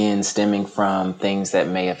is, again, stemming from things that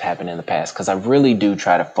may have happened in the past, because I really do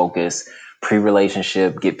try to focus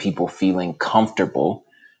pre-relationship, get people feeling comfortable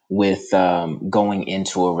with going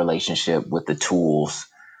into a relationship with the tools,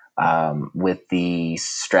 with the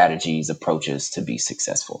strategies, approaches to be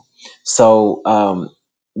successful. So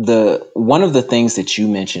one of the things that you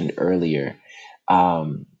mentioned earlier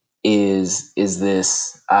is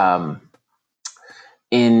this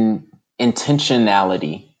in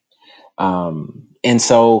intentionality. And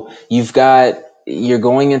so you're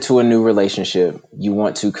going into a new relationship. You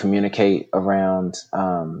want to communicate around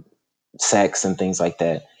sex and things like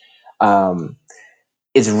that.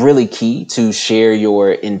 It's really key to share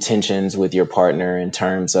your intentions with your partner in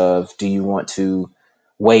terms of, do you want to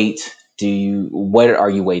wait? What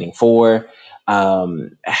are you waiting for?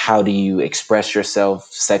 How do you express yourself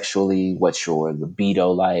sexually? What's your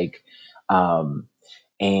libido like?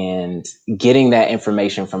 And getting that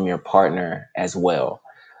information from your partner as well.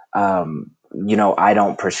 I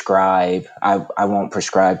don't prescribe. I won't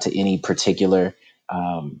prescribe to any particular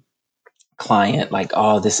client, like,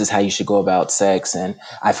 oh, this is how you should go about sex. And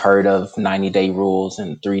I've heard of 90-day rules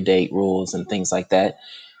and 3-date rules and things like that.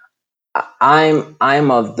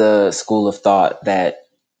 I'm of the school of thought that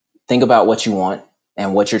think about what you want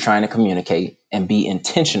and what you're trying to communicate, and be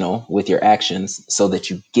intentional with your actions so that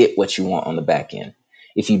you get what you want on the back end.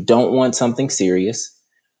 If you don't want something serious,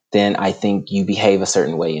 then I think you behave a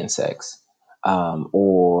certain way in sex,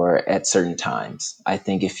 or at certain times. I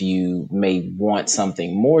think if you may want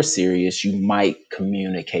something more serious, you might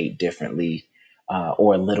communicate differently,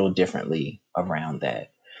 or a little differently around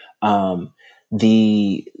that.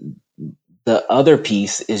 The other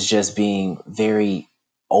piece is just being very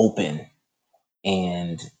open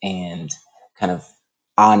and kind of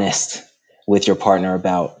honest with your partner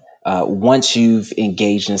about, once you've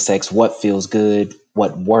engaged in sex, what feels good,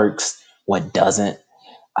 what works, what doesn't,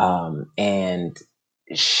 and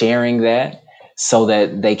sharing that so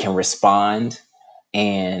that they can respond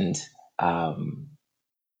and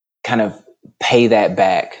kind of pay that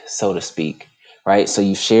back, so to speak, right? So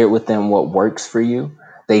you've shared with them what works for you.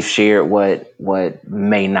 They've shared what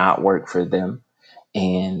may not work for them.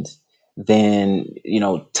 And then,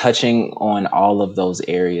 touching on all of those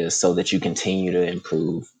areas so that you continue to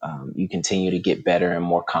improve, you continue to get better and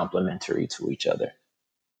more complementary to each other.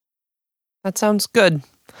 That sounds good.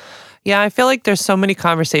 Yeah, I feel like there's so many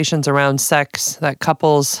conversations around sex that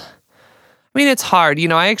couples, I mean, it's hard.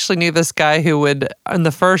 I actually knew this guy who would, on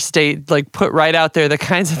the first date, like, put right out there the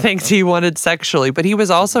kinds of things he wanted sexually, but he was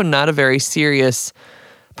also not a very serious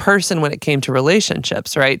person when it came to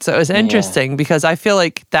relationships, right? So it was Yeah. interesting because I feel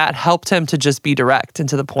like that helped him to just be direct and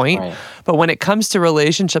to the point. Right. But when it comes to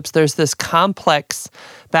relationships, there's this complex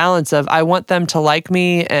balance of I want them to like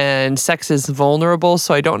me and sex is vulnerable,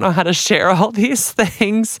 so I don't know how to share all these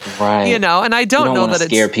things, Right. and I You don't don't know want to that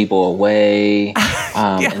scare it's people away,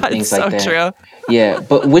 yeah, and it's things like so that. true. Yeah,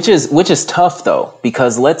 but which is tough though,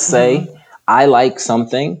 because let's say I like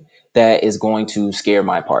something that is going to scare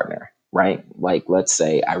my partner, right? Like let's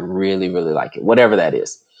say I really, really like it, whatever that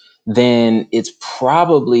is. Then it's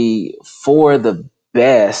probably for the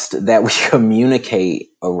best that we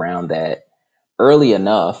communicate around that early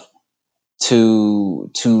enough to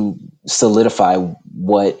solidify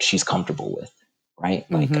what she's comfortable with, right?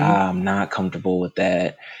 Like, Hmm. I'm not comfortable with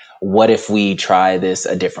that. What if we try this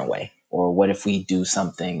a different way? Or what if we do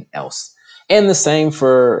something else? And the same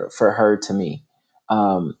for her to me.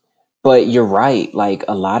 Um, but you're right. Like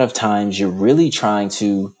a lot of times you're really trying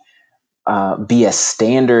to be as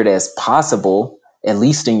standard as possible, at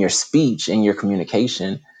least in your speech and your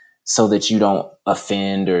communication, so that you don't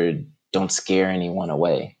offend or don't scare anyone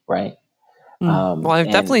away, right? Well, I've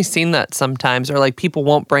And definitely seen that sometimes, or like people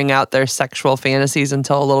won't bring out their sexual fantasies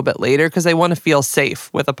until a little bit later because they want to feel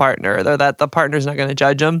safe with a partner, or that the partner's not going to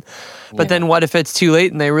judge them. But yeah, then what if it's too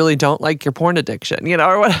late and they really don't like your porn addiction,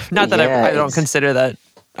 or whatever? Not that yeah, I don't consider that.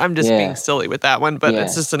 I'm just being yeah, silly with that one, but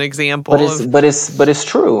it's yeah. just an example But it's of. but it's but it's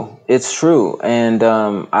true. It's true. And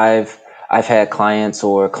I've had clients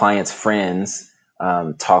or clients' friends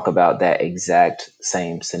talk about that exact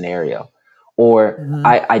same scenario. Or Mhm.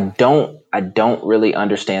 I don't really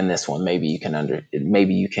understand this one. Maybe you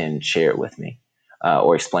can share it with me,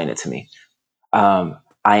 or explain it to me.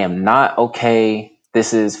 I am not okay.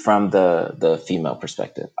 This is from the female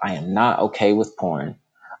perspective. I am not okay with porn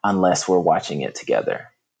unless we're watching it together.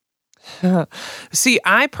 See,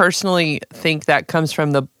 I personally think that comes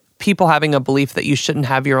from the people having a belief that you shouldn't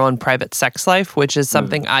have your own private sex life, which is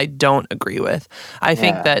something I don't agree with. I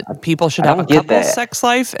think Yeah, that people should I have a don't get couple's that. sex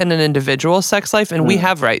life and an individual sex life, and we Mm,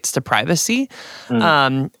 have rights to privacy.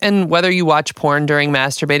 mm. And whether you watch porn during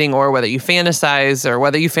masturbating or whether you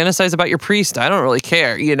fantasize about your priest, I don't really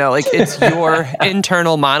care. Like it's your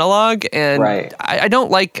internal monologue, and Right, I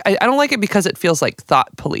don't like I don't like it because it feels like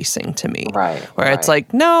thought policing to me, right, where it's right.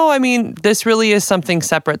 like, no, I mean, this really is something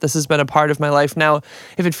separate. This has been a part of my life. Now,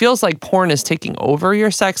 if it feels like porn is taking over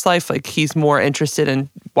your sex life, like he's more interested in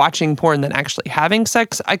watching porn than actually having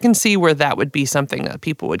sex, I can see where that would be something that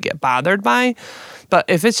people would get bothered by. But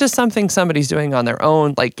if it's just something somebody's doing on their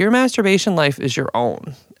own, like your masturbation life is your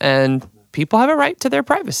own. And people have a right to their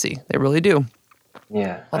privacy. They really do.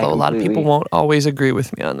 Yeah, Although a lot of people won't always agree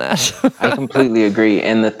with me on I that. completely agree.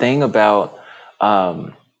 And the thing about,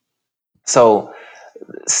 um, so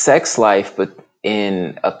sex life, but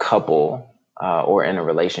in a couple or in a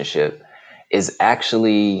relationship, is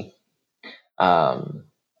actually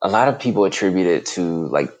a lot of people attribute it to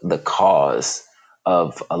like the cause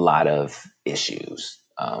of a lot of issues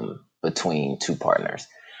between two partners.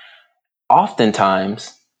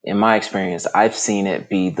 Oftentimes, in my experience, I've seen it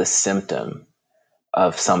be the symptom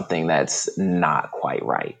of something that's not quite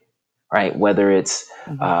right, right? Whether it's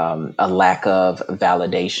Mhm. a lack of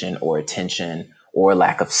validation or attention, or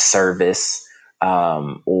lack of service,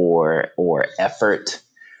 or effort.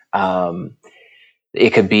 Um,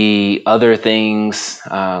 it could be other things,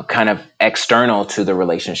 kind of external to the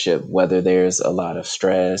relationship, whether there's a lot of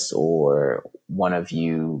stress, or one of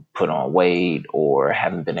you put on weight, or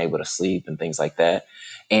haven't been able to sleep, and things like that.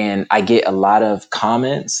 And I get a lot of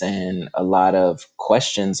comments and a lot of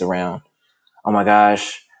questions around, oh my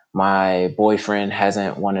gosh, my boyfriend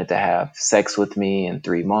hasn't wanted to have sex with me in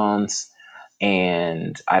 3 months,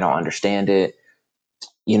 and I don't understand it.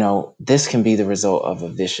 This can be the result of a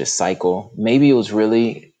vicious cycle. Maybe it was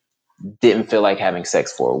really didn't feel like having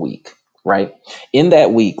sex for a week, right? In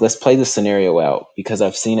that week, let's play the scenario out, because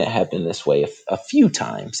I've seen it happen this way a few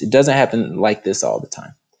times. It doesn't happen like this all the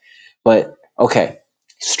time. But okay,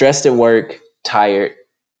 stressed at work, tired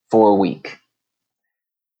for a week.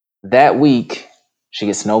 That week, she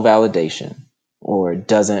gets no validation or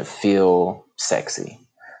doesn't feel sexy.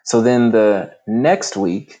 So then the next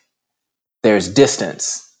week, there's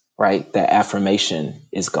distance, right? That affirmation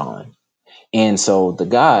is gone. And so the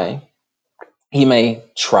guy, he may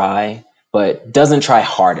try, but doesn't try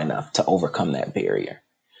hard enough to overcome that barrier.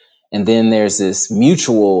 And then there's this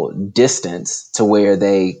mutual distance to where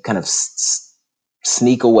they kind of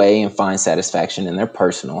sneak away and find satisfaction in their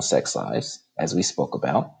personal sex lives, as we spoke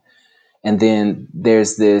about. And then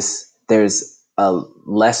there's a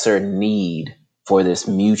lesser need for this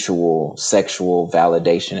mutual sexual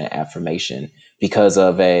validation and affirmation because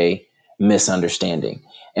of a misunderstanding.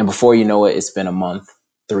 And before you know it, it's been a month,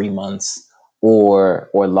 3 months, or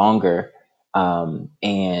longer. And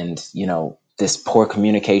this poor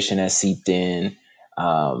communication has seeped in.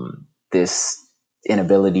 This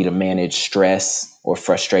inability to manage stress or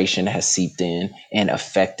frustration has seeped in and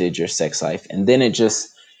affected your sex life. And then it just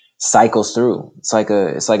cycles through. It's like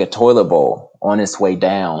a toilet bowl on its way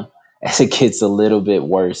down as it gets a little bit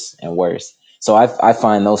worse and worse. So I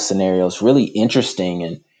find those scenarios really interesting,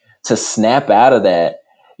 and to snap out of that,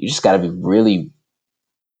 you just got to be really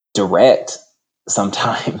direct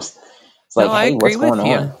sometimes. It's like, No, I hey, agree what's going with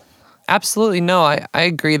you. on? Absolutely. No, I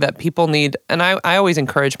agree that people need, and I always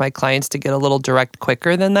encourage my clients to get a little direct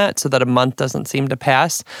quicker than that so that a month doesn't seem to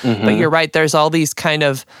pass. But you're right. There's all these kind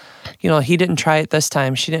of, he didn't try it this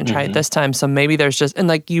time. She didn't try it this time. So maybe there's just, and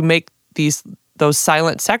like you make those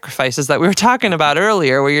silent sacrifices that we were talking about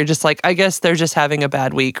earlier, where you're just like, I guess they're just having a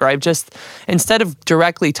bad week, or I've just, instead of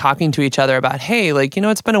directly talking to each other about, hey, like,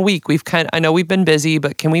 it's been a week, I know we've been busy,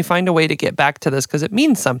 but can we find a way to get back to this? Because it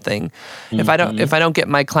means something. If I don't get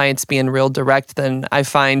my clients being real direct, then I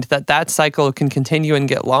find that cycle can continue and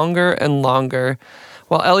get longer and longer.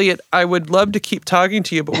 Well, Elliot, I would love to keep talking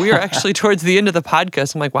to you, but we are actually towards the end of the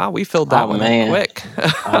podcast. I'm like, wow, we filled that one in quick.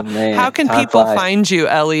 Oh, man. How can people find you,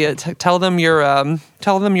 Elliot? Tell them your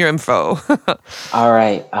info. All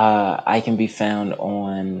right. I can be found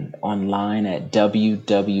online at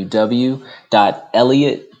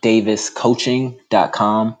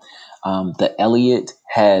www.elliottdaviscoaching.com. The Elliot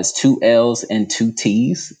has 2 L's and 2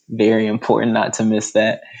 T's. Very important not to miss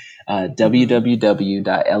that.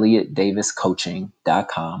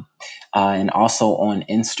 www.elliottdaviscoaching.com, and also on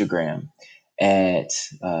Instagram at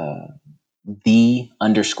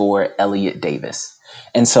 _Elliot Davis.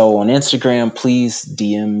 And so on Instagram, please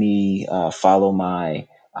DM me, follow my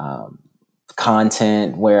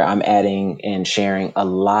content, where I'm adding and sharing a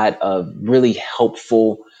lot of really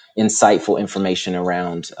helpful, insightful information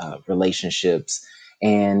around relationships.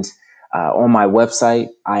 And on my website,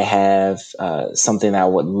 I have something that I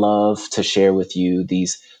would love to share with you,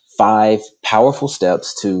 these 5 powerful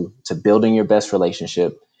steps to building your best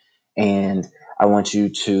relationship. And I want you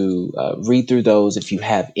to read through those. If you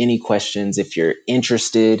have any questions, if you're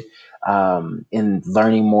interested in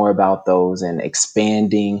learning more about those and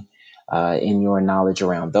expanding in your knowledge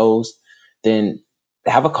around those, then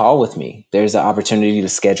have a call with me. There's an opportunity to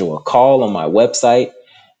schedule a call on my website,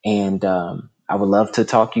 and I would love to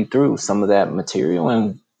talk you through some of that material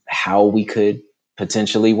and how we could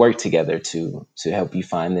potentially work together to help you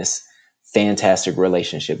find this fantastic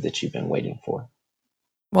relationship that you've been waiting for.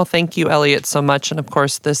 Well, thank you, Elliot, so much. And of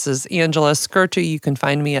course, this is Angela Scurti. You can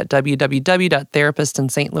find me at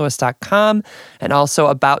www.therapistinstlouis.com and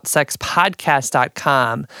also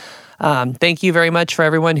aboutsexpodcast.com. Thank you very much for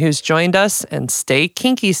everyone who's joined us, and stay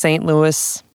kinky, St. Louis.